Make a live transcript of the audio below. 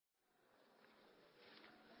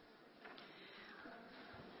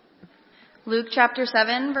Luke chapter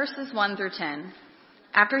 7, verses 1 through 10.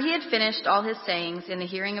 After he had finished all his sayings in the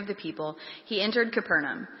hearing of the people, he entered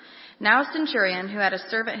Capernaum. Now a centurion who had a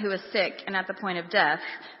servant who was sick and at the point of death,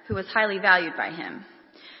 who was highly valued by him.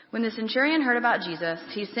 When the centurion heard about Jesus,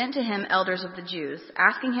 he sent to him elders of the Jews,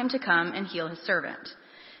 asking him to come and heal his servant.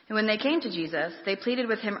 And when they came to Jesus, they pleaded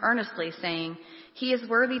with him earnestly, saying, "He is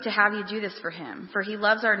worthy to have you do this for him, for he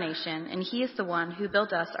loves our nation, and he is the one who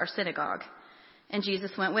built us our synagogue." And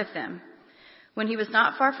Jesus went with them. When he was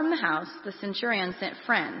not far from the house, the centurion sent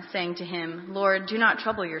friends, saying to him, "Lord, do not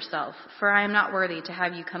trouble yourself, for I am not worthy to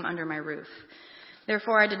have you come under my roof.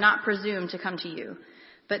 Therefore I did not presume to come to you.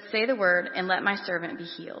 But say the word, and let my servant be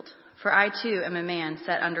healed. For I too am a man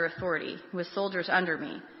set under authority, with soldiers under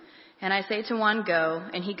me. And I say to one, 'Go,'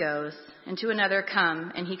 and he goes, and to another,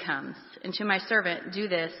 'Come,' and he comes, and to my servant, 'Do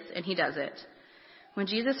this,' and he does it." When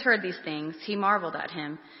Jesus heard these things, he marveled at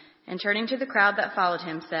him, and turning to the crowd that followed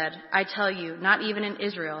him, said, "I tell you, not even in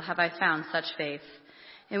Israel have I found such faith."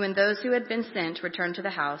 And when those who had been sent returned to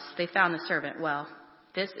the house, they found the servant well.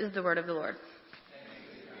 This is the word of the Lord.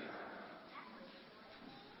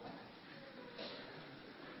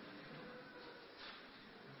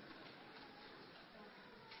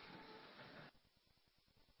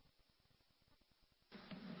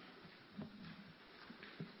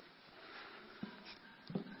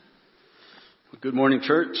 Good morning,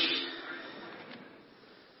 church.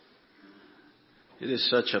 It is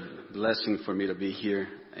such a blessing for me to be here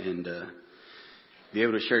and be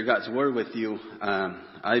able to share God's word with you.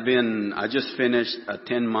 I just finished a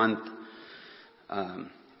 10-month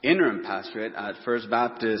interim pastorate at First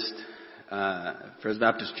Baptist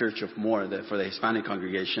Church of Moore for the Hispanic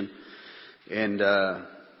congregation, and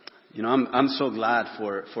I'm so glad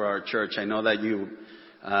for our church. I know that you.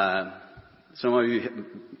 Some of you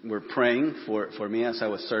were praying for me as I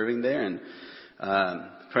was serving there, and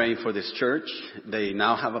praying for this church. They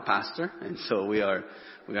now have a pastor, and so we are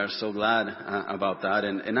so glad about that.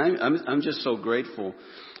 And I'm just so grateful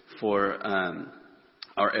for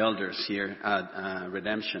our elders here at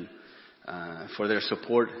Redemption for their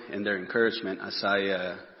support and their encouragement as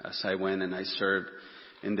I went and I served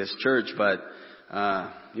in this church. But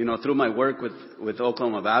through my work with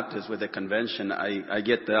Oklahoma Baptist, with the convention, I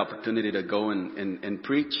get the opportunity to go and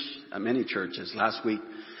preach at many churches. Last week,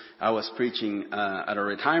 I was preaching at a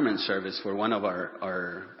retirement service for one of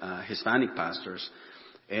our Hispanic pastors,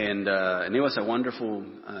 and it was a wonderful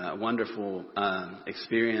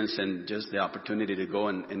experience, and just the opportunity to go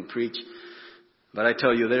and preach. But I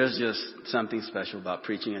tell you, there's just something special about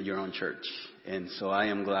preaching at your own church, and so I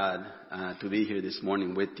am glad to be here this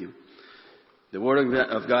morning with you. The Word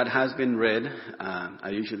of God has been read.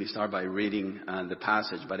 I usually start by reading the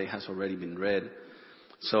passage, but it has already been read.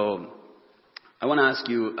 So I want to ask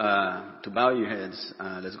you to bow your heads.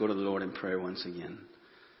 Let's go to the Lord in prayer once again.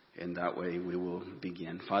 And that way we will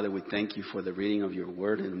begin. Father, we thank you for the reading of your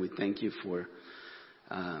Word, and we thank you for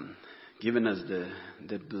giving us the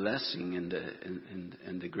blessing and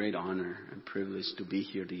the great honor and privilege to be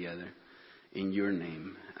here together in your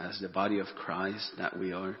name as the body of Christ that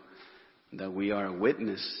we are. That we are a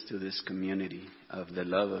witness to this community of the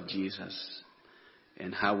love of Jesus,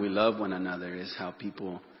 and how we love one another is how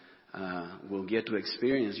people will get to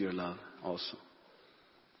experience your love also.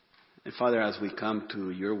 And Father, as we come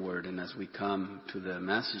to your word and as we come to the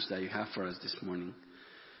message that you have for us this morning,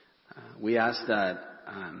 we ask that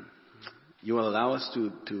you will allow us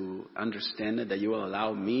to understand it, that you will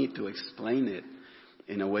allow me to explain it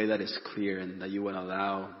in a way that is clear, and that you will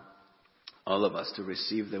allow all of us to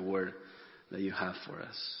receive the word that you have for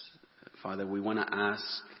us. Father, we want to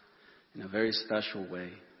ask in a very special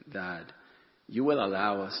way that you will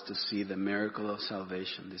allow us to see the miracle of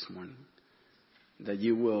salvation this morning. That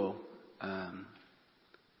you will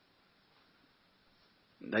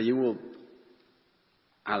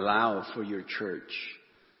allow for your church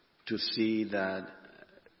to see that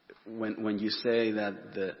when you say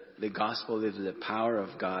that the gospel is the power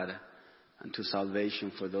of God unto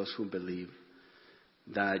salvation for those who believe,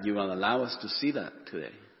 that you will allow us to see that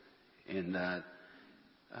today, and that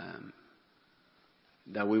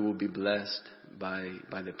we will be blessed by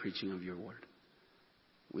the preaching of your word.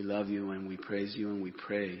 We love you and we praise you and we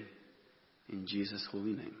pray in Jesus'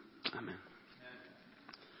 holy name. Amen.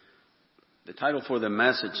 The title for the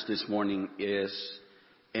message this morning is,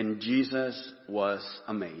 "And Jesus was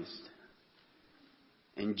amazed."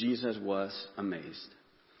 And Jesus was amazed.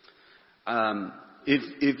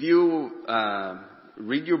 If you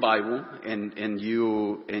read your Bible and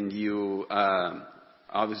you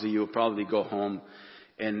obviously you'll probably go home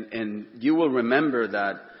and you will remember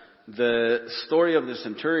that the story of the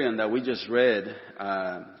centurion that we just read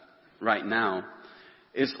right now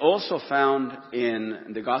is also found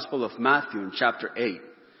in the Gospel of Matthew in chapter 8.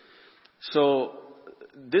 So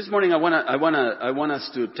this morning I want us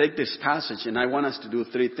to take this passage, and I want us to do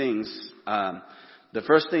three things. The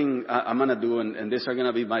first thing I'm going to do, and these are going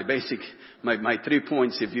to be my 3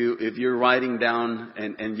 points if you're writing down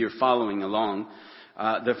and you're following along.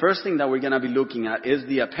 The first thing that we're going to be looking at is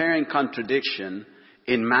the apparent contradiction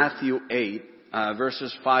in Matthew 8,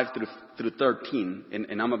 verses 5 through 13.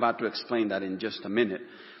 And I'm about to explain that in just a minute.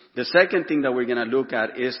 The second thing that we're going to look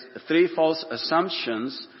at is 3 false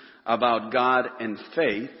assumptions about God and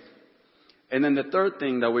faith. And then the third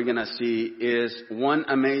thing that we're going to see is one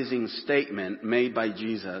amazing statement made by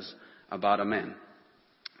Jesus about a man.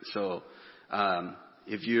 So,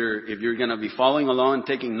 if you're going to be following along and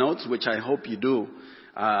taking notes, which I hope you do,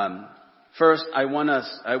 first I want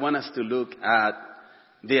us to look at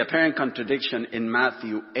the apparent contradiction in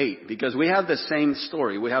Matthew 8, because we have the same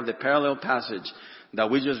story. We have the parallel passage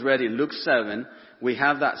that we just read in Luke 7. We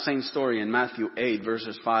have that same story in Matthew 8,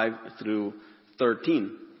 verses 5 through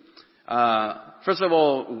 13. First of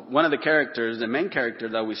all, one of the characters, the main character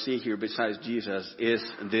that we see here besides Jesus, is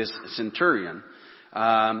this centurion.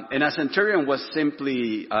 And a centurion was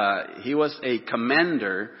simply, he was a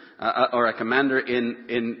commander, or a commander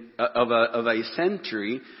of a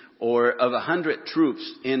century, or of 100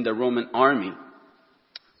 troops in the Roman army.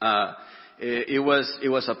 It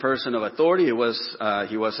was a person of authority. He was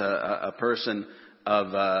a person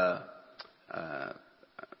of,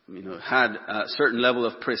 had a certain level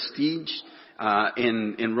of prestige,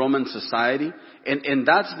 in Roman society. And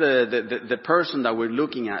that's the person that we're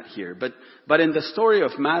looking at here. But in the story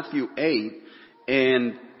of Matthew 8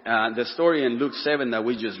 and, the story in Luke 7 that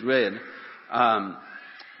we just read,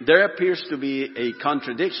 there appears to be a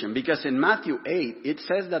contradiction, because in Matthew 8, it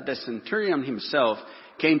says that the centurion himself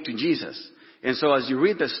came to Jesus. And so as you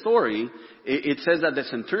read the story, it says that the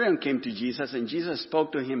centurion came to Jesus and Jesus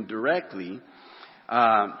spoke to him directly.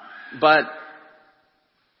 But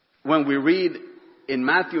when we read in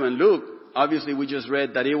Matthew and Luke, obviously we just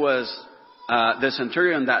read that it was the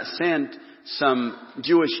centurion that sent some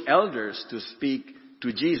Jewish elders to speak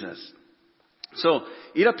to Jesus. So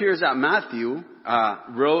it appears that Matthew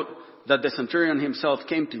wrote that the centurion himself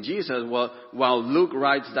came to Jesus, while Luke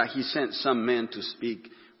writes that he sent some men to speak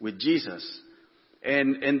with Jesus.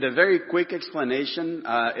 And the very quick explanation,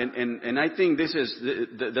 and I think this is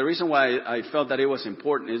the reason why I felt that it was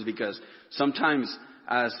important, is because sometimes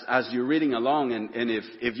as you're reading along, and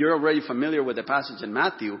if you're already familiar with the passage in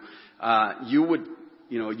Matthew, you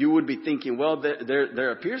would be thinking, well,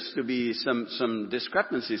 there appears to be some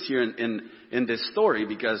discrepancies here in this story,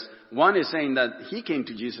 because one is saying that he came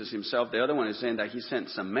to Jesus himself, the other one is saying that he sent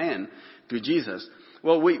some men to Jesus.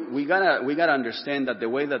 Well, we gotta understand that the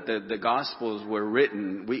way that the Gospels were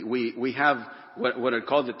written, we have what are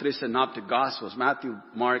called the 3 synoptic Gospels, Matthew,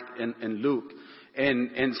 Mark, and Luke.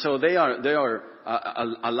 And so they are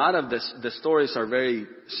a lot of the stories are very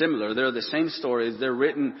similar. They're the same stories. They're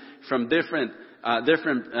written from different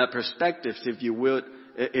perspectives, if you will,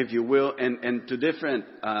 and to different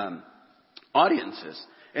audiences.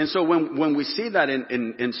 And so when we see that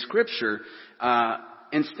in Scripture,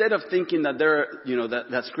 instead of thinking that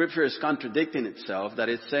that Scripture is contradicting itself, that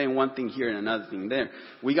it's saying one thing here and another thing there,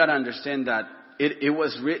 we got to understand that it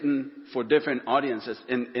was written for different audiences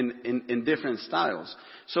in different styles.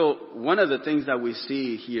 So one of the things that we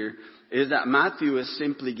see here is that Matthew is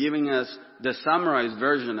simply giving us the summarized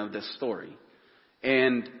version of the story.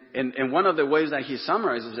 And one of the ways that he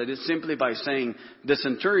summarizes it is simply by saying the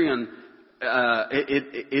centurion,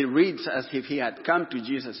 it reads as if he had come to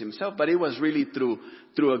Jesus himself, but it was really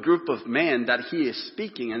through a group of men that he is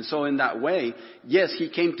speaking. And so in that way, yes, he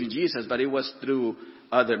came to Jesus, but it was through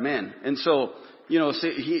other men. And so,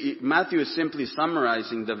 Matthew is simply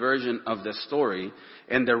summarizing the version of the story,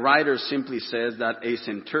 and the writer simply says that a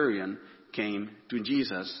centurion came to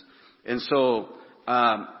Jesus. And so,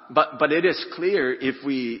 but it is clear if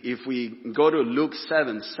we go to Luke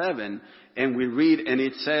 7:7 and we read, and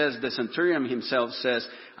it says, the centurion himself says,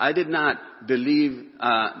 I did not believe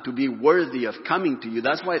to be worthy of coming to you.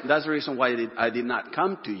 That's the reason why I did not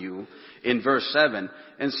come to you, in verse 7.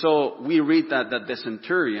 And so we read that the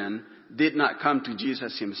centurion did not come to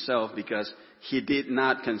Jesus himself because he did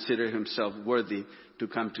not consider himself worthy to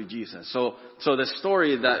come to Jesus. So the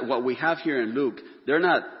story that what we have here in Luke, they're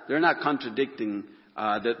not contradicting.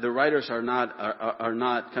 The writers are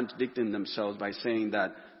not contradicting themselves by saying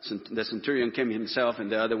that the centurion came himself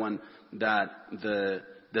and the other one that the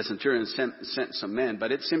centurion sent some men.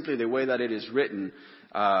 But it's simply the way that it is written.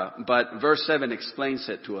 But verse 7 explains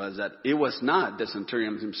it to us that it was not the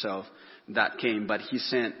centurion himself that came, but he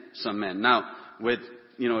sent some men. Now,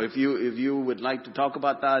 if you would like to talk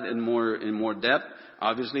about that in more depth,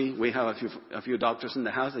 obviously we have a few doctors in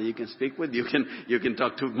the house that you can speak with. You can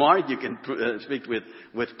talk to Mark. You can speak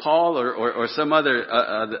with Paul or some other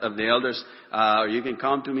of the elders, or you can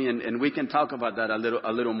come to me and we can talk about that a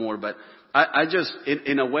little more. But I just,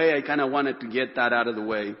 in a way, I kind of wanted to get that out of the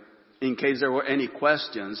way in case there were any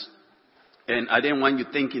questions. And I didn't want you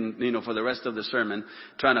thinking, for the rest of the sermon,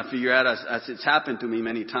 trying to figure out, as it's happened to me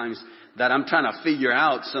many times, that I'm trying to figure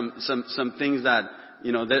out some things that,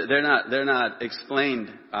 they're not explained,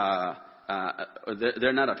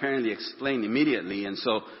 they're not apparently explained immediately. And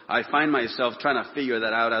so I find myself trying to figure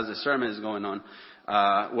that out as the sermon is going on.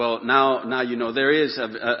 Now there is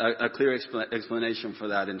a clear explanation for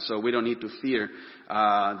that, and so we don't need to fear.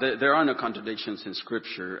 There are no contradictions in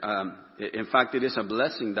Scripture. In fact, it is a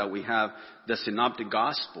blessing that we have the Synoptic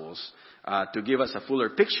Gospels to give us a fuller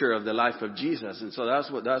picture of the life of Jesus, and so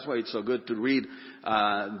that's why it's so good to read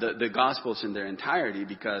the Gospels in their entirety,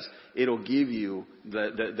 because it'll give you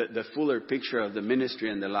the fuller picture of the ministry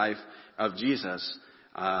and the life of Jesus.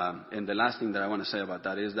 And the last thing that I want to say about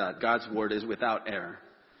that is that God's Word is without error.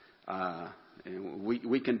 And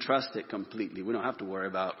we can trust it completely. We don't have to worry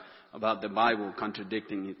about the Bible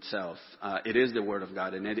contradicting itself. It is the Word of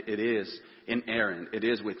God, and it is inerrant. It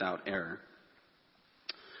is without error.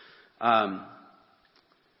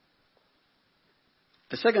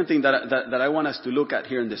 The second thing that I want us to look at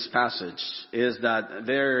here in this passage is that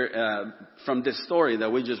from this story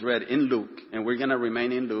that we just read in Luke, and we're going to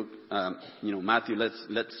remain in Luke, Matthew,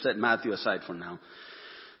 let's set Matthew aside for now.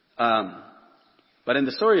 But in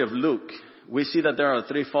the story of Luke, we see that there are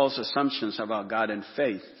 3 false assumptions about God and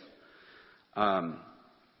faith.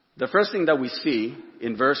 The first thing that we see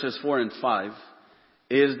in verses 4 and 5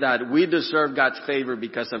 is that we deserve God's favor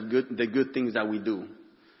because of the good things that we do.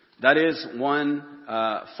 That is one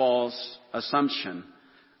false assumption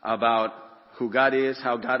about who God is,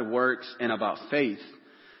 how God works, and about faith.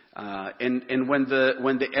 And when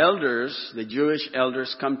the elders, the Jewish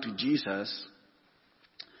elders, come to Jesus,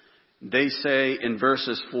 they say in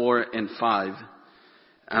verses 4 and 5,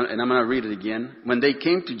 and I'm going to read it again. When they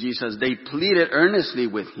came to Jesus, they pleaded earnestly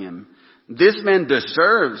with him, "This man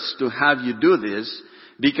deserves to have you do this,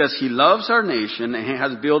 because he loves our nation and he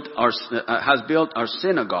has built our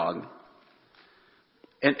synagogue."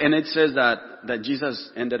 And it says that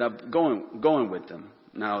Jesus ended up going with them.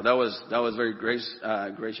 Now that was very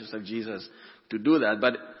gracious of Jesus to do that.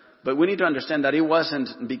 But we need to understand that it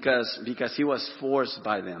wasn't because he was forced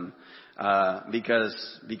by them.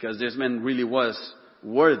 Because this man really was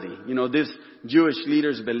worthy. These Jewish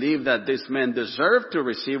leaders believed that this man deserved to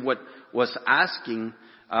receive what he was asking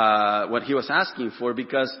for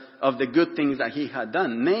because of the good things that he had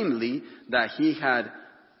done, namely that he had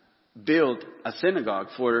built a synagogue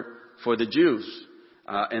for the Jews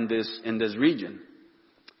in this region.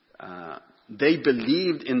 They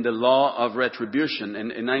believed in the law of retribution,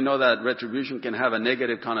 and I know that retribution can have a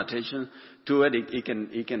negative connotation to it. It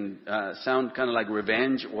can sound kind of like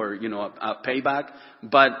revenge or a payback,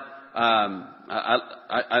 but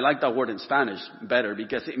I like that word in Spanish better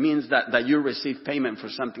because it means that you receive payment for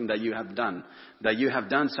something that you have done, that you have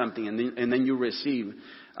done something and then you receive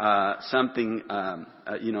something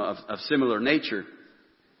of similar nature.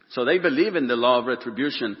 So they believe in the law of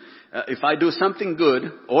retribution. If I do something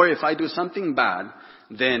good or if I do something bad,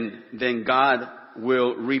 then God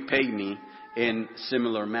will repay me in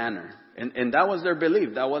similar manner. And that was their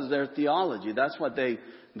belief. That was their theology. That's what they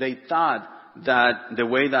thought, that the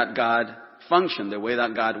way that God functioned, the way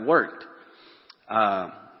that God worked.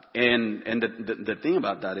 And the thing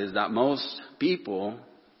about that is that most people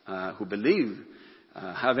who believe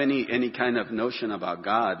have any kind of notion about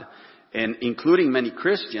God, and including many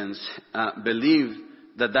Christians, believe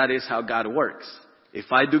that is how God works.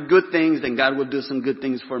 If I do good things, then God will do some good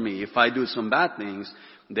things for me. If I do some bad things,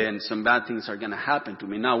 then some bad things are going to happen to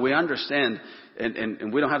me. Now we understand,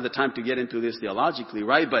 and we don't have the time to get into this theologically,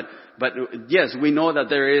 right? But yes, we know that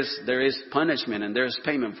there is punishment and there is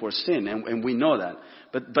payment for sin, and we know that.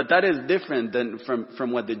 But that is different than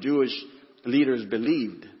from what the Jewish leaders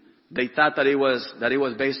believed. They thought that it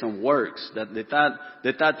was based on works. That they thought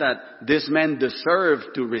that this man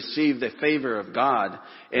deserved to receive the favor of God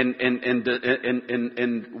and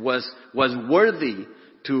was worthy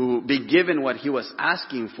to be given what he was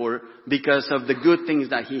asking for because of the good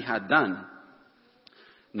things that he had done.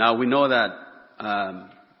 Now we know that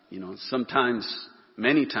sometimes,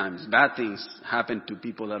 many times, bad things happen to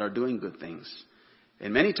people that are doing good things.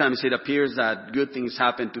 And many times it appears that good things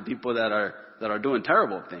happen to people that are doing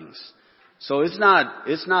terrible things. So it's not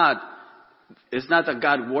that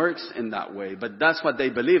God works in that way, but that's what they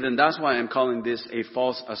believe, and that's why I'm calling this a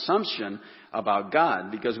false assumption about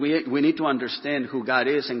God, because we need to understand who God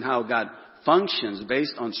is and how God functions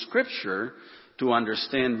based on Scripture to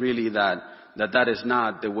understand really that is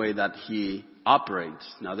not the way that He operates.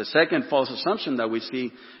 Now, the second false assumption that we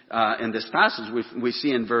see in this passage, we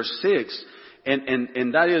see in verse 6,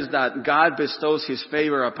 and that is that God bestows His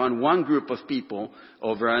favor upon one group of people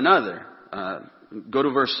over another. Go to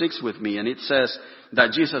verse 6 with me, and it says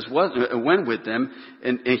that Jesus went with them,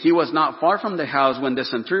 and He was not far from the house when the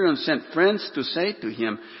centurion sent friends to say to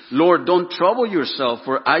Him, "Lord, don't trouble yourself,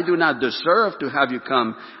 for I do not deserve to have you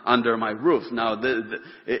come under my roof." Now,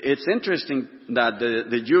 it's interesting that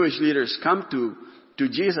the Jewish leaders come to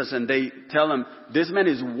Jesus and they tell Him, "This man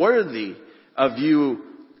is worthy of you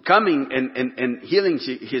coming and healing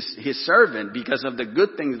his servant because of the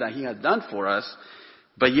good things that he has done for us."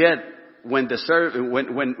 But yet, when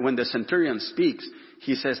the centurion speaks,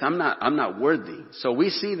 he says, I'm not worthy. So we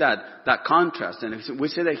see that contrast, and we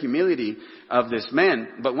see the humility of this man.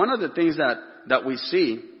 But one of the things that we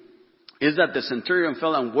see is that the centurion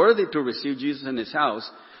felt unworthy to receive Jesus in his house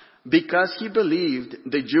because he believed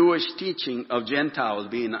the Jewish teaching of Gentiles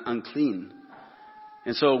being unclean.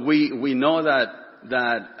 And so we know that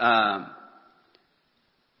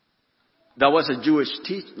was a Jewish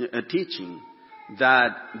teaching.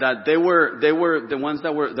 That they were the ones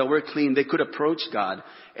that were clean. They could approach God,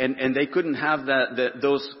 and they couldn't have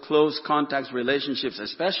those close contacts, relationships,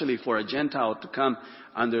 especially for a Gentile to come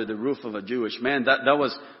under the roof of a Jewish man. That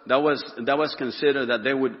was considered that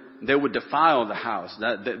they would defile the house,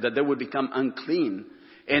 that they would become unclean.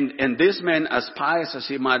 And this man, as pious as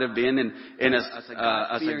he might have been, and as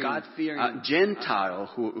a God-fearing Gentile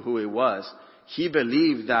who he was, he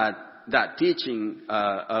believed that teaching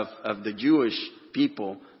of the Jewish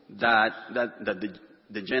people that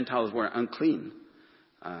the Gentiles were unclean.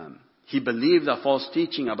 He believed a false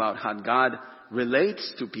teaching about how God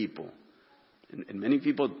relates to people, and many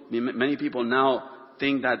people now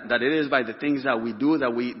think that it is by the things that we do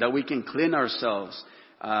that we can clean ourselves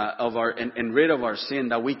and rid of our sin,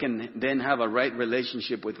 that we can then have a right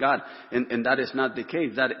relationship with God, and that is not the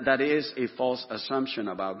case. That is a false assumption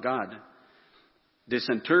about God. The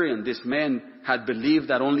centurion, this man, had believed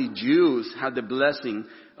that only Jews had the blessing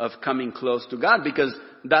of coming close to God because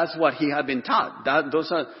that's what he had been taught.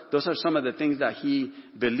 Those are some of the things that he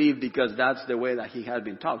believed because that's the way that he had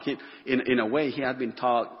been taught. In a way, he had been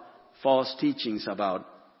taught false teachings about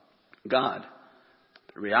God.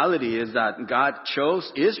 The reality is that God chose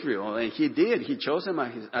Israel, and He did. He chose them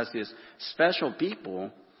as His special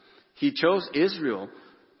people. He chose Israel,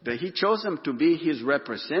 but He chose them to be His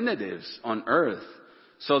representatives on earth,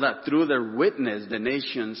 so that through their witness, the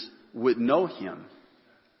nations would know Him.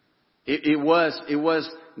 It was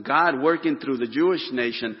God working through the Jewish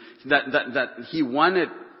nation that He wanted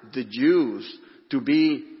the Jews to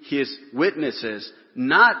be His witnesses,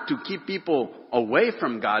 not to keep people away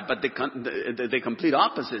from God, but the complete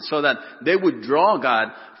opposite, so that they would draw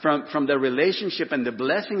God from the relationship and the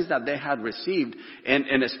blessings that they had received,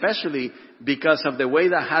 and especially because of the way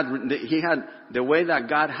that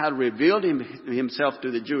God had revealed Himself to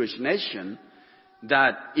the Jewish nation,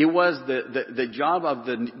 that it was the job of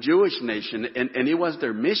the Jewish nation, and it was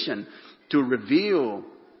their mission to reveal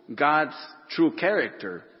God's true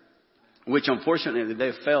character, which unfortunately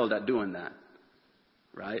they failed at doing that.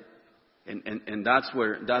 Right? And that's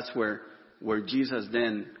where Jesus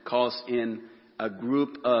then calls in a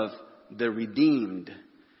group of the redeemed,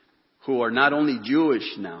 who are not only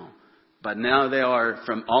Jewish now, but now they are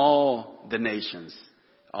from all the nations,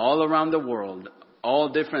 all around the world, all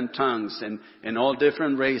different tongues and all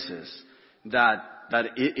different races, that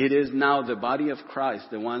it is now the body of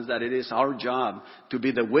Christ, the ones that it is our job to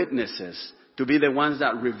be the witnesses, to be the ones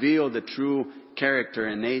that reveal the true character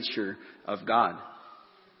and nature of God.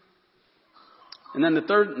 And then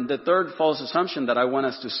the third false assumption that I want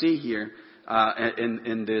us to see here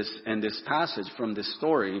in this passage from this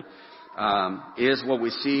story is what we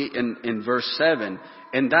see in verse 7,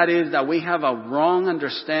 and that is that we have a wrong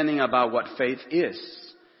understanding about what faith is,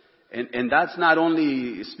 and that's not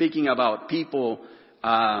only speaking about people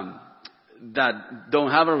that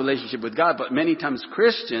don't have a relationship with God, but many times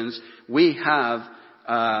Christians we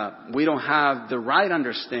don't have the right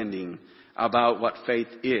understanding about what faith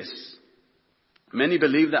is. Many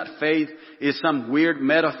believe that faith is some weird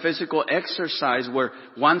metaphysical exercise where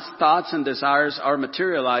one's thoughts and desires are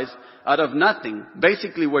materialized out of nothing.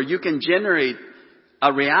 Basically, where you can generate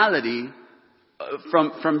a reality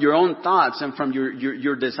from your own thoughts and from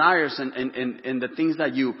your desires and the things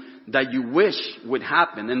that you wish would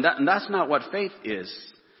happen. And that's not what faith is.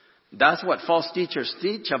 That's what false teachers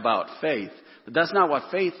teach about faith. But that's not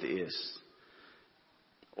what faith is.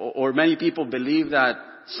 Or many people believe that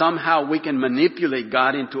somehow we can manipulate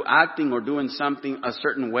God into acting or doing something a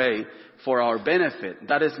certain way for our benefit.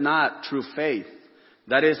 That is not true faith.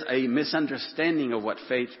 That is a misunderstanding of what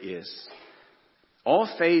faith is. All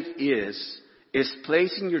faith is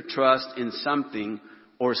placing your trust in something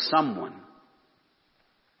or someone.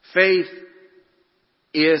 Faith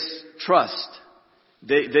is trust.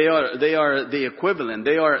 They are the equivalent.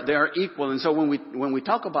 They are equal. And so when we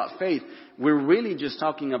talk about faith, we're really just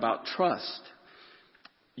talking about trust.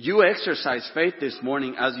 You exercised faith this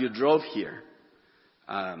morning as you drove here.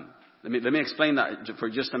 Let me explain that for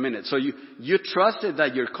just a minute. So you trusted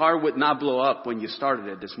that your car would not blow up when you started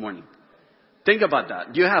it this morning. Think about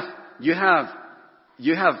that. You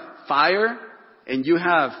have fire and you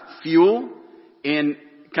have fuel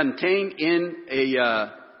contained in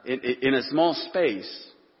a small space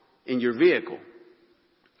in your vehicle.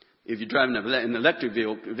 If you're driving an electric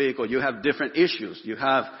vehicle, you have different issues. You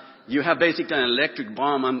have basically an electric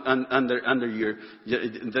bomb under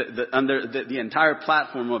the entire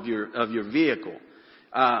platform of your vehicle.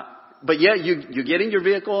 But yet you get in your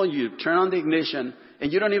vehicle, you turn on the ignition,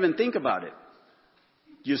 and you don't even think about it.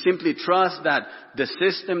 You simply trust that the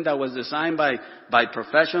system that was designed by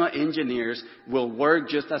professional engineers will work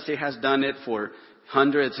just as it has done it for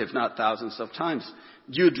hundreds, if not thousands of times.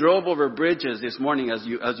 You drove over bridges this morning as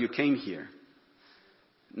you came here.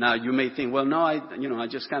 Now you may think, well, no, I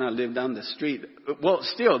just kind of live down the street. Well,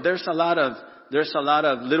 still, there's a lot of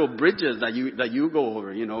little bridges that you go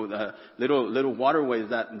over, the little waterways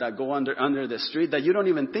that go under the street that you don't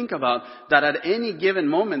even think about, that at any given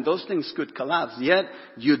moment those things could collapse. Yet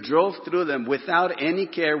you drove through them without any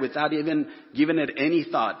care, without even giving it any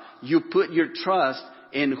thought. You put your trust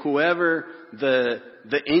in whoever the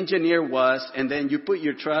engineer was, and then you put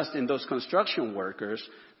your trust in those construction workers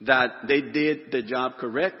that they did the job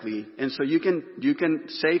correctly. And so you can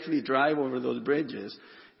safely drive over those bridges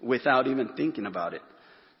without even thinking about it.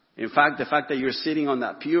 In fact, the fact that you're sitting on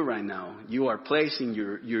that pew right now, you are placing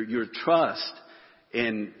your trust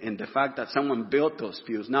in the fact that someone built those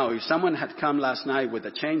pews. Now, if someone had come last night with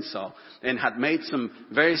a chainsaw and had made some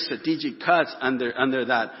very strategic cuts under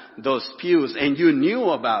those pews, and you knew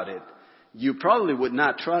about it, you probably would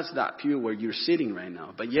not trust that pew where you're sitting right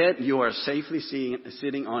now. But yet you are safely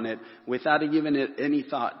sitting on it without giving it any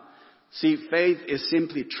thought. See, faith is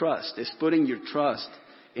simply trust. It's putting your trust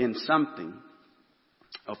in something.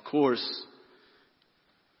 Of course,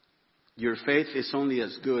 your faith is only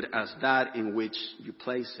as good as that in which you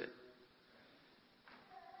place it.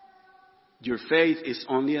 Your faith is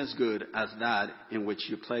only as good as that in which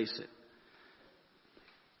you place it.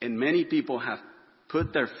 And many people have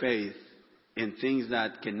put their faith in things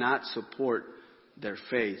that cannot support their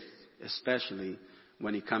faith, especially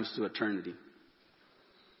when it comes to eternity.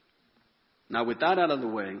 Now, with that out of the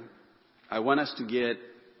way, I want us to get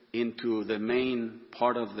into the main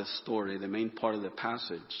part of the story, the main part of the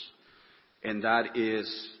passage, and that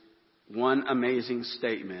is one amazing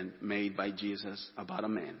statement made by Jesus about a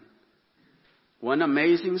man. One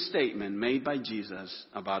amazing statement made by Jesus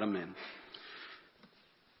about a man.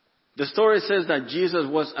 The story says that Jesus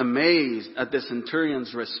was amazed at the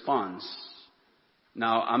centurion's response.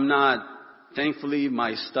 Now, thankfully,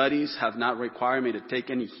 my studies have not required me to take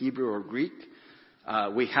any Hebrew or Greek.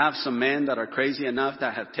 We have some men that are crazy enough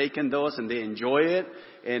that have taken those and they enjoy it,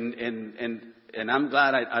 and I'm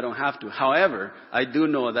glad I don't have to. However, I do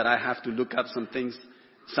know that I have to look up some things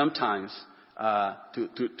sometimes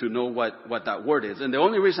to know what that word is. And the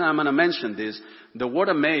only reason I'm going to mention this, the word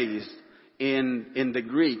amazed in the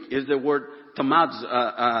Greek is the word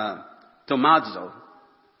tomazo.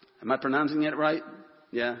 Am I pronouncing it right?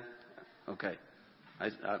 Yeah? Okay.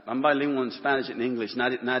 I'm bilingual in Spanish and English,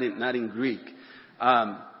 not in Greek.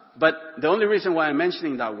 But the only reason why I'm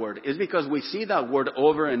mentioning that word is because we see that word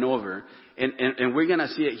over and over, and we're going to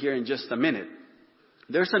see it here in just a minute.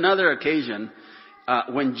 There's another occasion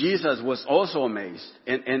when Jesus was also amazed.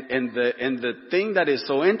 And the thing that is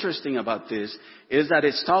so interesting about this is that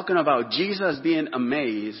it's talking about Jesus being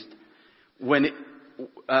amazed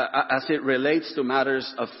as it relates to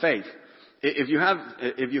matters of faith. If you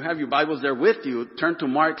have your Bibles there with you, turn to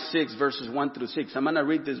Mark 6 verses 1 through 6. I'm going to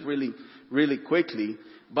read this really quickly.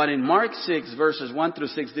 But in Mark 6 verses 1 through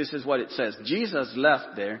 6, this is what it says. Jesus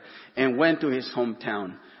left there and went to his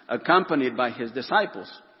hometown, accompanied by his disciples.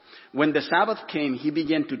 When the Sabbath came, he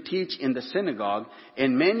began to teach in the synagogue,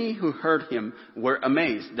 and many who heard him were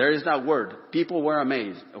amazed. There is that word. People were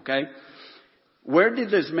amazed, okay? Where did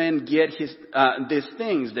this man get these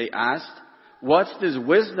things, they asked. What's this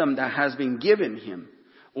wisdom that has been given him?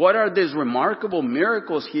 What are these remarkable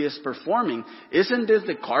miracles he is performing? Isn't this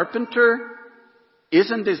the carpenter?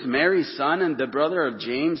 Isn't this Mary's son and the brother of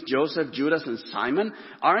James, Joseph, Judas, and Simon?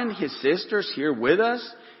 Aren't his sisters here with us?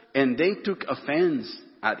 And they took offense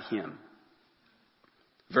at him.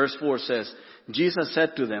 Verse 4 says, Jesus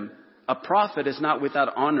said to them, a prophet is not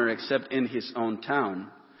without honor except in his own town,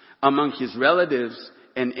 among his relatives,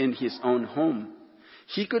 and in his own home.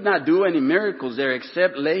 He could not do any miracles there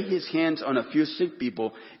except lay his hands on a few sick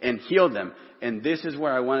people and heal them. And this is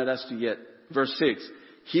where I wanted us to get. Verse 6.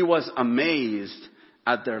 He was amazed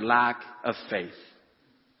at their lack of faith.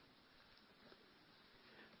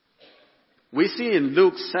 We see in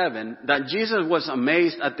Luke 7 that Jesus was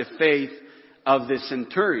amazed at the faith of the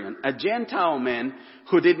centurion, a Gentile man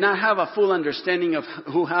who did not have a full understanding of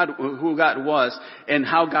who God was and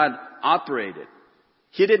how God operated.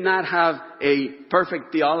 He did not have a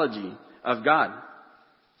perfect theology of God.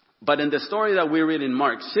 But in the story that we read in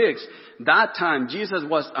Mark 6, that time Jesus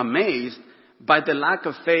was amazed by the lack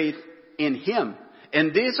of faith in him.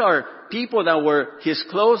 And these are people that were his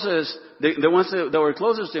closest, the ones that were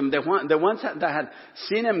closest to him, the ones that had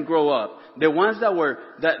seen him grow up, the ones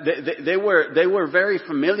they were very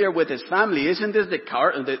familiar with his family. Isn't this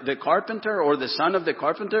the carpenter or the son of the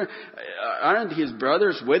carpenter? Aren't his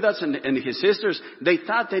brothers with us and his sisters? They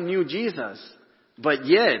thought they knew Jesus, but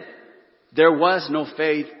yet there was no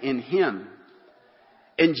faith in him.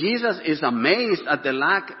 And Jesus is amazed at the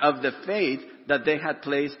lack of the faith that they had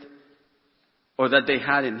placed or that they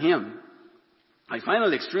had in him. I find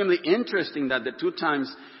it extremely interesting that the two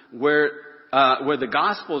times where the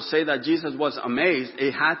Gospels say that Jesus was amazed,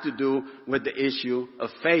 it had to do with the issue of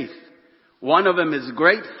faith. One of them is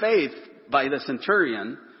great faith by the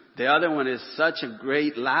centurion. The other one is such a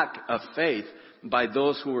great lack of faith by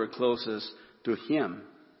those who were closest to him.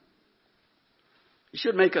 It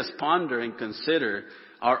should make us ponder and consider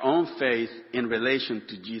our own faith in relation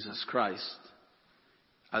to Jesus Christ.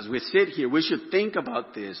 As we sit here, we should think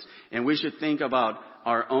about this, and we should think about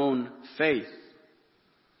our own faith.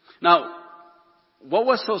 Now, what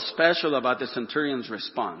was so special about the centurion's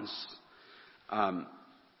response?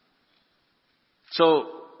 So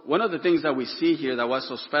one of the things that we see here that was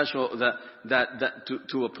so special, that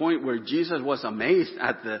to a point where Jesus was amazed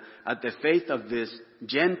at the faith of this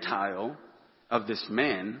Gentile, of this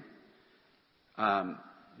man.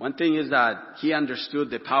 One thing is that he understood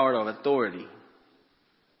the power of authority.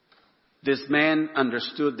 This man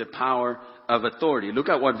understood the power of authority. Look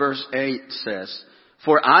at what verse 8 says.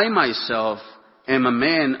 For I myself am a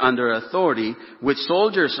man under authority with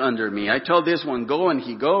soldiers under me. I tell this one, go, and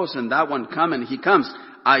he goes, and that one, come, and he comes.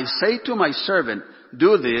 I say to my servant,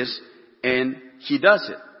 do this, and he does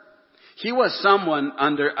it. He was someone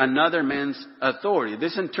under another man's authority.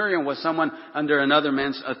 This centurion was someone under another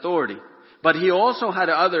man's authority. But he also had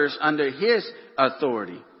others under his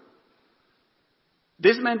authority.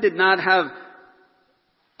 This man did not have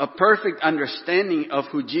a perfect understanding of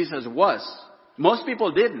who Jesus was. Most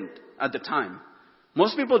people didn't at the time.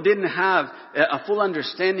 Most people didn't have a full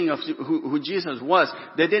understanding of who Jesus was.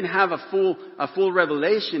 They didn't have a full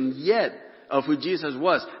revelation yet of who Jesus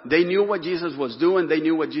was. They knew what Jesus was doing. They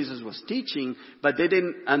knew what Jesus was teaching, but they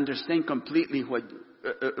didn't understand completely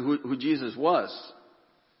who Jesus was.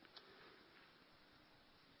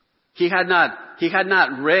 He had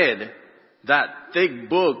not read that thick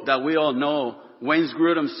book that we all know, Wayne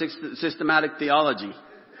Grudem's Systematic Theology.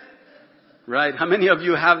 Right? How many of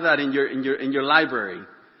you have that in your library?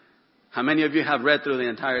 How many of you have read through the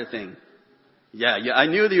entire thing? Yeah, I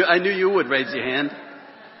knew you would raise your hand.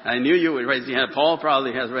 I knew you would raise your hand. Paul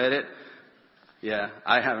probably has read it. Yeah,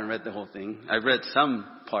 I haven't read the whole thing. I've read some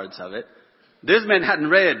parts of it. This man hadn't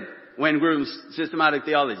read Wayne Grudem's Systematic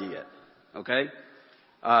Theology yet. Okay?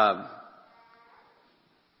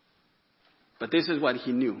 But this is what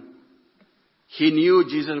he knew. He knew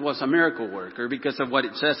Jesus was a miracle worker because of what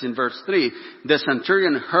it says in verse 3. The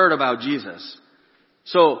centurion heard about Jesus.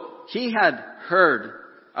 So he had heard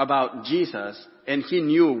about Jesus, and he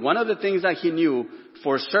knew, one of the things that he knew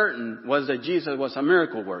for certain was that Jesus was a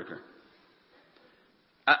miracle worker.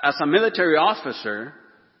 As a military officer,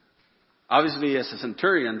 obviously as a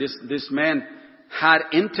centurion, this man had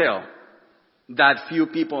intel that few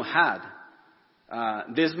people had.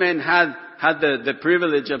 This man had the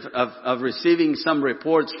privilege of receiving some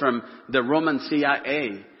reports from the Roman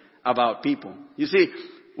CIA about people. You see,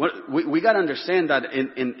 we got to understand that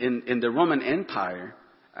in the Roman Empire,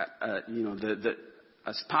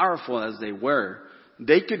 as powerful as they were,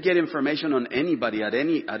 they could get information on anybody at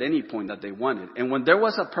any point that they wanted. And when there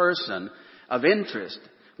was a person of interest,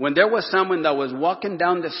 when there was someone that was walking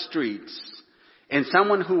down the streets, and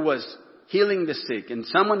someone who was healing the sick, and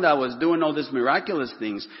someone that was doing all these miraculous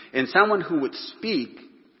things, and someone who would speak,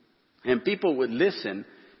 and people would listen,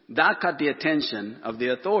 that caught the attention of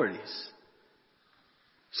the authorities.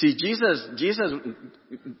 See, Jesus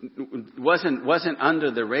wasn't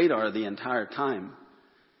under the radar the entire time.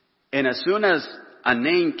 And as soon as a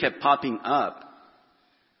name kept popping up,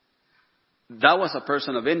 that was a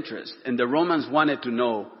person of interest. And the Romans wanted to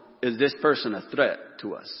know, is this person a threat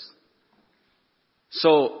to us?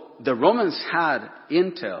 So the Romans had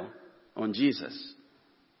intel on Jesus.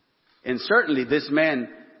 And certainly this man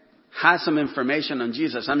had some information on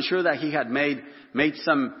Jesus. I'm sure that he had made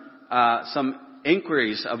some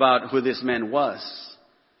inquiries about who this man was.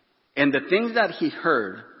 And the things that he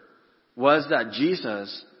heard was that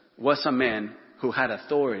Jesus was a man who had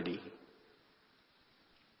authority.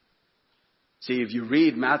 See, if you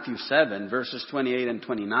read Matthew 7, verses 28 and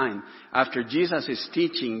 29, after Jesus is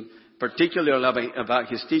teaching, particularly about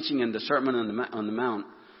his teaching in the Sermon on the Mount,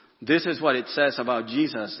 this is what it says about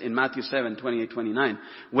Jesus in Matthew 7, 28, 29.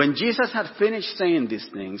 When Jesus had finished saying these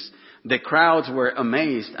things, the crowds were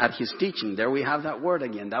amazed at his teaching. There we have that word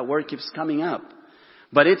again. That word keeps coming up.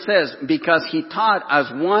 But it says, because he taught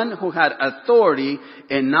as one who had authority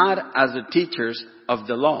and not as the teachers of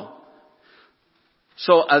the law.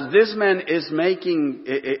 So as this man is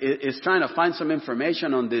trying to find some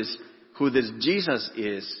information on this, who this Jesus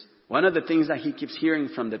is, one of the things that he keeps hearing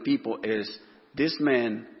from the people is, this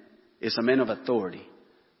man is a man of authority.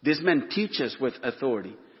 This man teaches with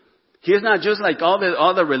authority. He is not just like all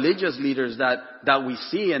the religious leaders that we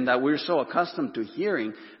see and that we're so accustomed to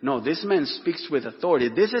hearing. No, this man speaks with authority.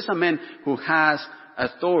 This is a man who has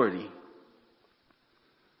authority.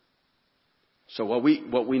 So what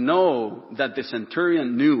we know that the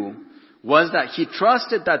centurion knew was that he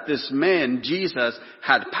trusted that this man, Jesus,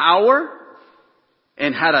 had power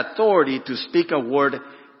and had authority to speak a word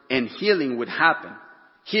and healing would happen.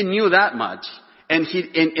 He knew that much. And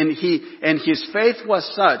his faith was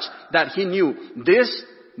such that he knew this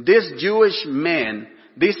Jewish man,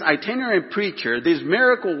 this itinerant preacher, this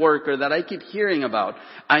miracle worker that I keep hearing about,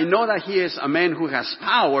 I know that he is a man who has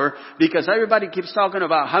power because everybody keeps talking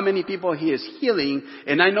about how many people he is healing.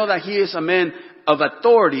 And I know that he is a man of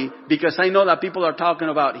authority because I know that people are talking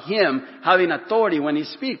about him having authority when he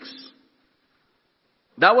speaks.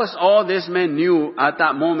 That was all this man knew at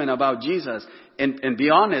that moment about Jesus. And be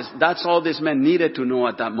honest, that's all this man needed to know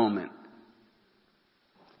at that moment.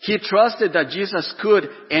 He trusted that Jesus could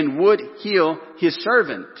and would heal his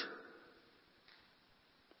servant.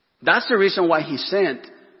 That's the reason why he sent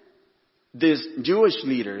these Jewish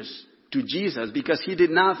leaders to Jesus, because he did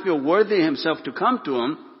not feel worthy himself to come to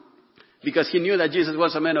him, because he knew that Jesus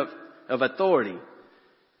was a man of authority.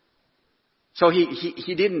 So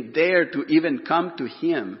he didn't dare to even come to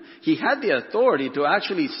him. He had the authority to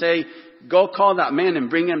actually say, go call that man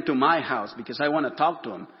and bring him to my house because I want to talk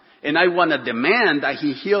to him. And I want to demand that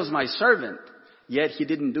he heals my servant. Yet he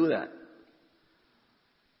didn't do that.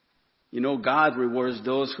 You know, God rewards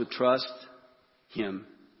those who trust him.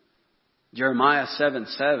 Jeremiah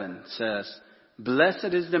 7:7 says,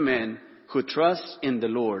 blessed is the man who trusts in the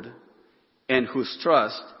Lord and whose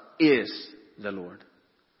trust is the Lord.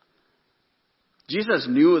 Jesus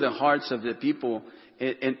knew the hearts of the people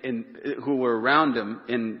and who were around him,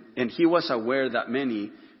 and he was aware that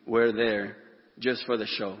many were there just for the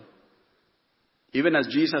show. Even as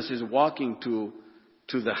Jesus is walking to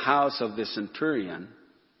the house of the centurion,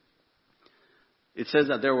 it says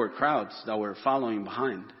that there were crowds that were following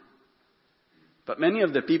behind. But many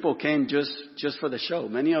of the people came just for the show.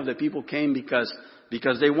 Many of the people came because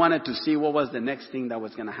they wanted to see what was the next thing that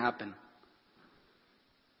was going to happen.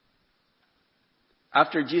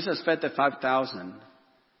 After Jesus fed the 5,000,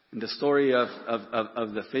 in the story of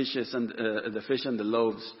the fishes and the fish and the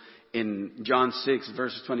loaves in John 6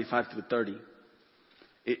 verses 25 to 30,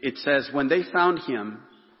 it says, when they found him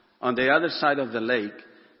on the other side of the lake,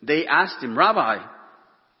 they asked him, Rabbi,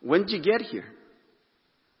 when did you get here?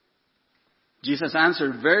 Jesus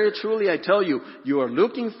answered, very truly I tell you, you are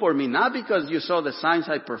looking for me not because you saw the signs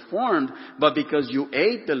I performed, but because you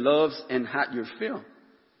ate the loaves and had your fill.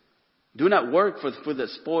 Do not work for the food that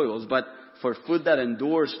spoils, but for food that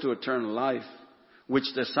endures to eternal life, which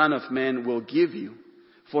the Son of Man will give you.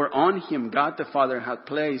 For on him God the Father hath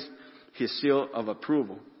placed his seal of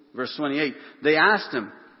approval. Verse 28, they asked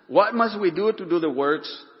him, what must we do to do the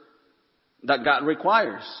works that God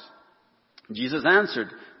requires? Jesus answered,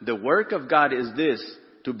 the work of God is this,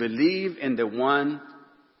 to believe in the one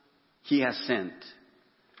he has sent.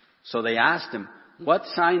 So they asked him, what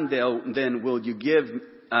sign then will you give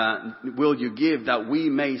that we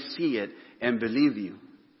may see it and believe you?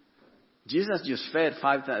 Jesus just fed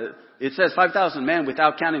 5,000. It says 5,000 men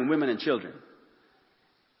without counting women and children.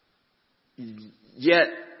 Yet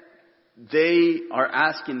they are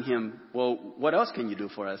asking him, well, what else can you do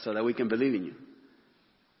for us so that we can believe in you?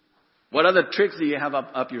 What other tricks do you have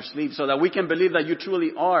up your sleeve so that we can believe that you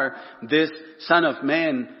truly are this Son of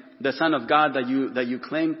Man, the Son of God that you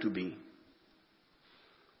claim to be?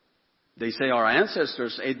 They say our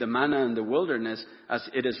ancestors ate the manna in the wilderness, as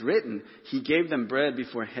it is written, He gave them bread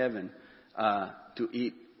before heaven to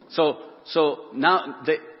eat. So now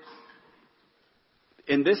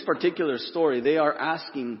in this particular story, they are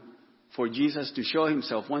asking for Jesus to show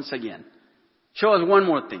Himself once again. Show us one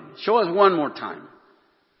more thing. Show us one more time.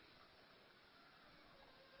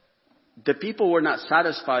 The people were not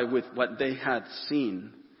satisfied with what they had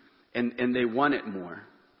seen, and they wanted more.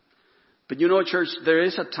 But you know, church, there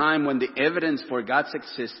is a time when the evidence for God's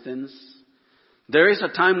existence, there is a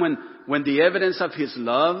time when the evidence of His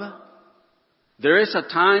love, there is a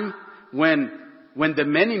time when the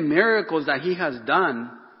many miracles that He has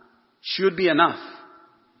done should be enough.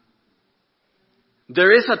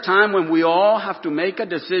 There is a time when we all have to make a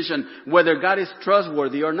decision whether God is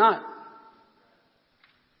trustworthy or not.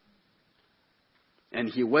 And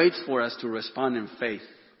He waits for us to respond in faith.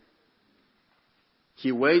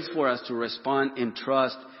 He waits for us to respond in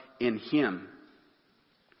trust in Him.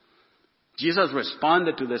 Jesus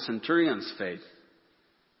responded to the centurion's faith.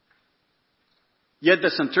 Yet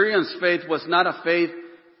the centurion's faith was not a faith.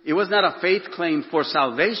 It was not a faith claim for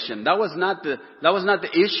salvation. That was not the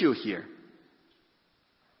issue here.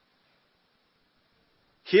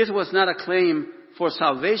 His was not a claim for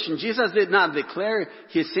salvation. Jesus did not declare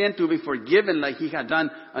His sin to be forgiven like He had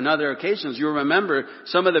done on other occasions. You remember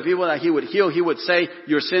some of the people that He would heal, He would say,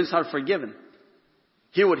 your sins are forgiven.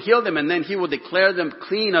 He would heal them and then He would declare them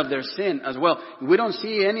clean of their sin as well. We don't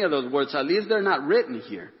see any of those words. At least they're not written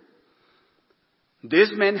here.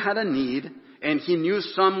 This man had a need and he knew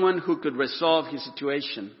someone who could resolve his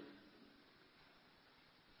situation.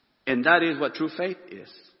 And that is what true faith is.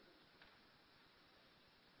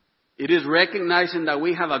 It is recognizing that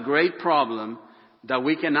we have a great problem that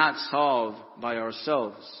we cannot solve by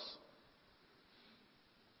ourselves.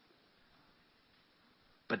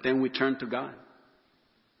 But then we turn to God.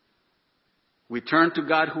 We turn to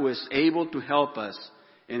God who is able to help us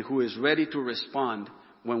and who is ready to respond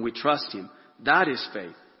when we trust Him. That is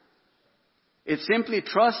faith. It's simply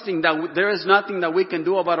trusting that there is nothing that we can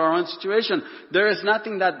do about our own situation. There is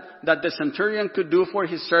nothing that the centurion could do for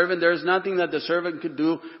his servant. There is nothing that the servant could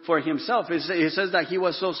do for himself. He says that he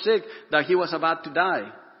was so sick that he was about to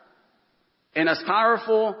die. And as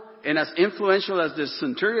powerful and as influential as the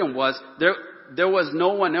centurion was, there was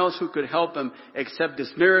no one else who could help him except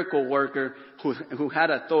this miracle worker who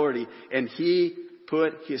had authority. And he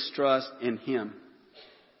put his trust in Him.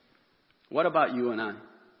 What about you and I?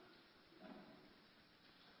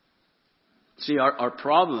 See, our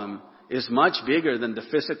problem is much bigger than the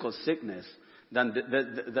physical sickness that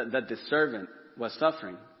the servant was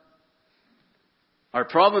suffering. Our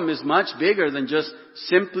problem is much bigger than just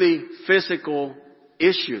simply physical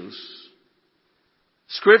issues.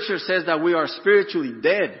 Scripture says that we are spiritually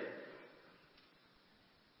dead.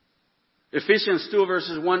 Ephesians 2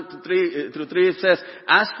 verses 1 through 3 it says,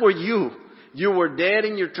 as for you, you were dead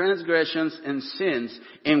in your transgressions and sins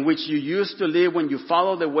in which you used to live when you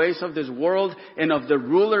followed the ways of this world and of the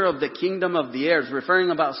ruler of the kingdom of the air, referring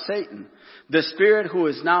about Satan, the spirit who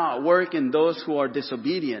is now at work in those who are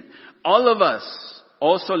disobedient. All of us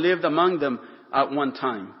also lived among them at one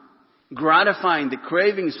time, gratifying the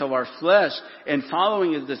cravings of our flesh and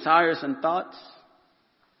following its desires and thoughts.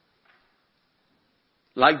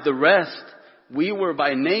 Like the rest, we were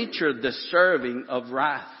by nature deserving of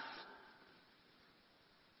wrath.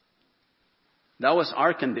 That was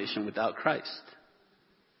our condition without Christ.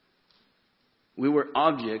 We were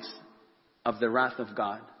objects of the wrath of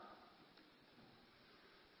God.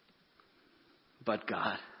 But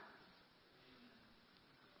God.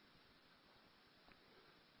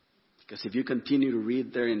 Because if you continue to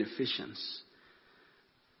read there in Ephesians,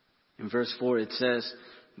 in verse 4 it says,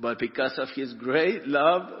 but because of His great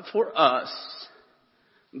love for us,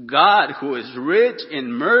 God, who is rich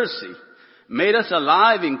in mercy, made us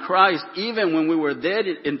alive in Christ even when we were dead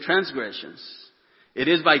in transgressions. It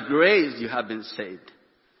is by grace you have been saved.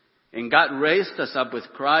 And God raised us up with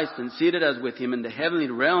Christ and seated us with Him in the heavenly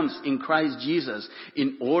realms in Christ Jesus,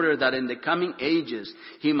 in order that in the coming ages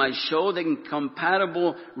He might show the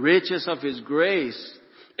incompatible riches of His grace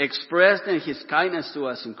expressed in His kindness to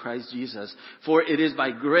us in Christ Jesus. For it is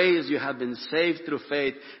by grace you have been saved through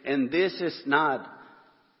faith, and this is not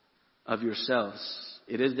of yourselves.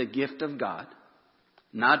 It is the gift of God,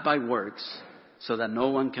 not by works, so that no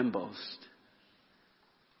one can boast.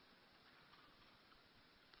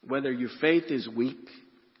 Whether your faith is weak,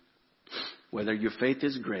 whether your faith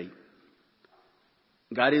is great,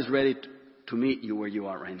 God is ready to meet you where you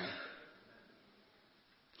are right now.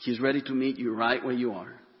 He's ready to meet you right where you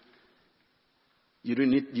are. You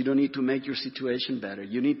don't need to make your situation better.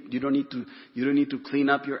 You don't need to clean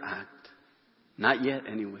up your act. Not yet,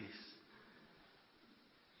 anyways.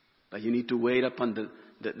 But you need to wait upon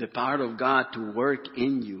the power of God to work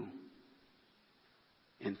in you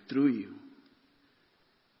and through you.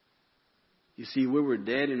 You see, we were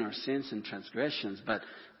dead in our sins and transgressions,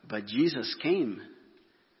 but Jesus came.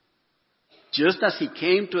 Just as He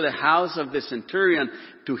came to the house of the centurion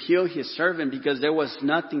to heal his servant, because there was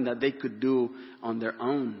nothing that they could do on their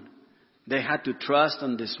own. They had to trust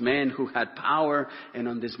on this man who had power and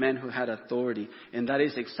on this man who had authority. And that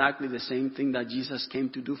is exactly the same thing that Jesus came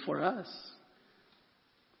to do for us.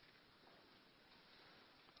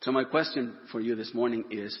 So my question for you this morning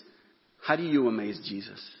is, how do you amaze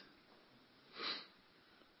Jesus?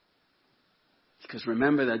 Because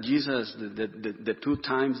remember that Jesus, the two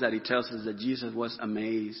times that He tells us that Jesus was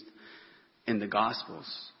amazed in the Gospels.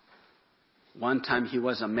 One time He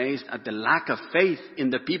was amazed at the lack of faith in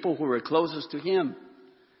the people who were closest to Him.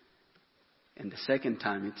 And the second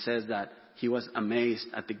time it says that He was amazed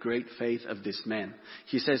at the great faith of this man.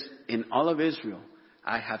 He says, in all of Israel,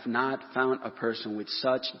 I have not found a person with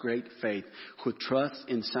such great faith who trusts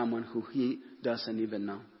in someone who he doesn't even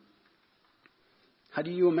know. How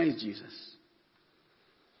do you amaze Jesus?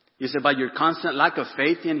 Is it by your constant lack of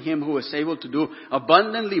faith in Him who is able to do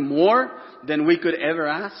abundantly more than we could ever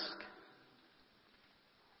ask?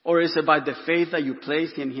 Or is it by the faith that you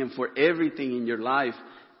place in Him for everything in your life,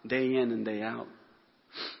 day in and day out?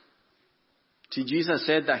 See, Jesus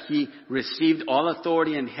said that He received all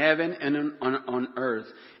authority in heaven and on earth.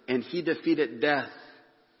 And He defeated death.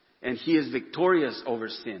 And He is victorious over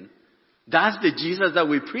sin. That's the Jesus that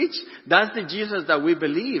we preach. That's the Jesus that we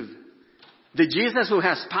believe. The Jesus who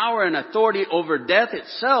has power and authority over death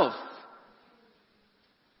itself.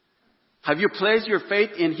 Have you placed your faith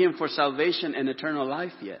in Him for salvation and eternal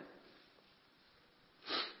life yet?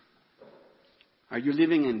 Are you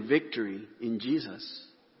living in victory in Jesus?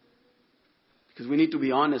 Because we need to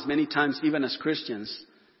be honest, many times even as Christians,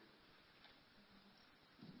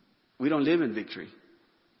 we don't live in victory.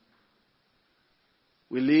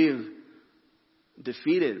 We live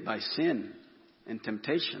defeated by sin and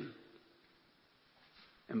temptation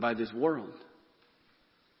and by this world.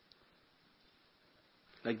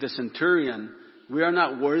 Like the centurion, we are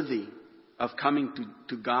not worthy of coming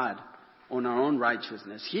to God on our own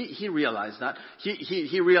righteousness. He realized that.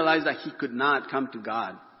 He realized that he could not come to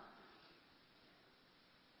God.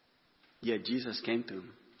 Yet Jesus came to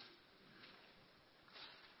him.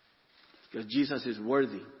 Because Jesus is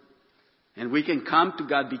worthy. And we can come to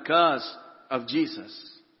God because of Jesus.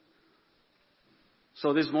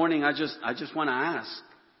 So this morning I just want to ask,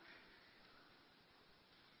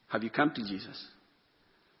 have you come to Jesus?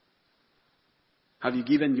 Have you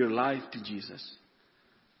given your life to Jesus?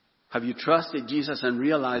 Have you trusted Jesus and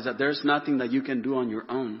realized that there's nothing that you can do on your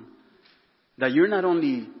own? That you're not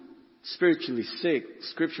only spiritually sick,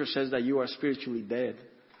 Scripture says that you are spiritually dead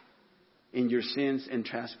in your sins and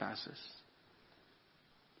trespasses.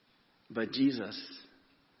 But Jesus,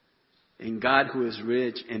 and God who is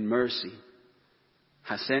rich in mercy,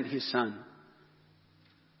 has sent His Son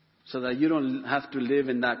so that you don't have to live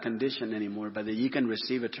in that condition anymore, but that you can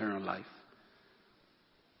receive eternal life.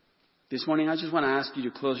 This morning, I just want to ask you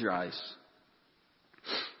to close your eyes.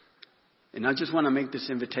 And I just want to make this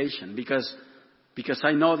invitation because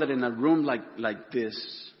I know that in a room like this,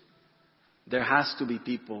 there has to be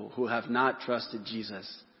people who have not trusted Jesus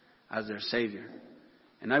as their Savior.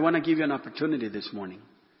 And I want to give you an opportunity this morning.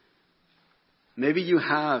 Maybe you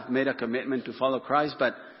have made a commitment to follow Christ,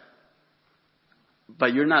 but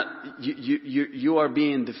you're not. You are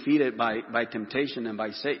being defeated by temptation and by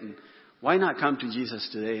Satan. Why not come to Jesus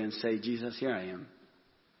today and say, Jesus, here I am.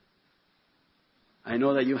 I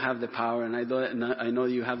know that you have the power, and I know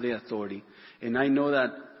you have the authority, and I know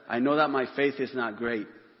that my faith is not great.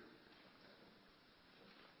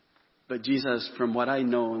 But Jesus, from what I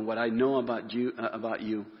know and what I know about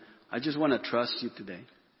you, I just want to trust you today.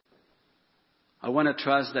 I want to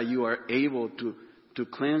trust that you are able to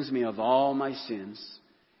cleanse me of all my sins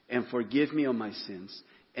and forgive me of my sins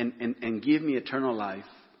and give me eternal life,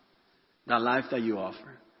 that life that you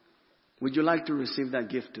offer. Would you like to receive that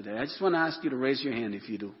gift today? I just want to ask you to raise your hand if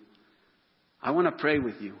you do. I want to pray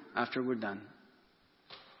with you after we're done.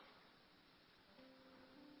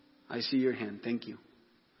 I see your hand. Thank you.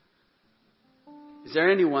 Is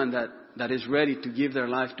there anyone that is ready to give their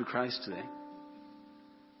life to Christ today?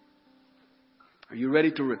 Are you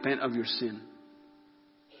ready to repent of your sin?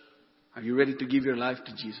 Are you ready to give your life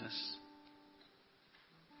to Jesus?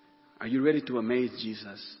 Are you ready to amaze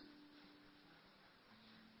Jesus?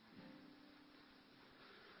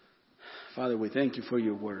 Father, we thank you for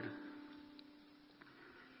your word.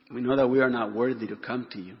 We know that we are not worthy to come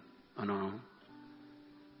to you on our own.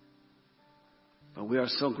 But we are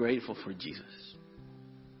so grateful for Jesus.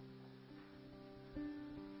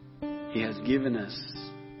 He has given us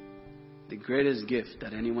the greatest gift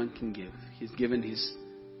that anyone can give. He's given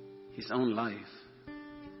his own life.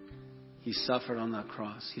 He suffered on that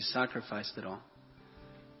cross. He sacrificed it all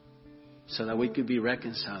so that we could be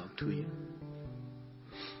reconciled to you.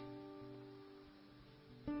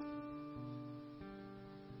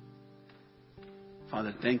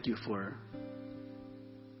 Father, thank you for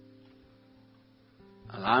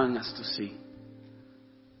allowing us to see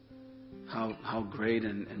how great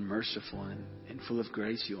and merciful and full of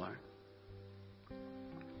grace you are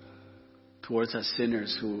towards us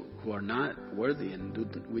sinners who are not worthy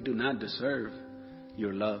and we do not deserve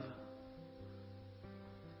your love.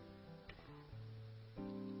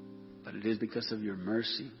 But it is because of your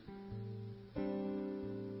mercy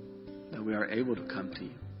that we are able to come to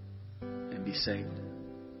you and be saved.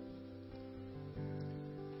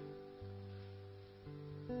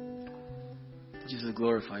 Jesus,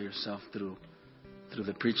 glorify yourself through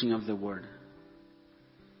the preaching of the word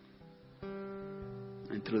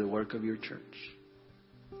and through the work of your church.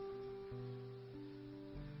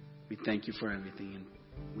 We thank you for everything and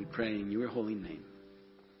we pray in your holy name.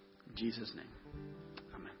 In Jesus' name.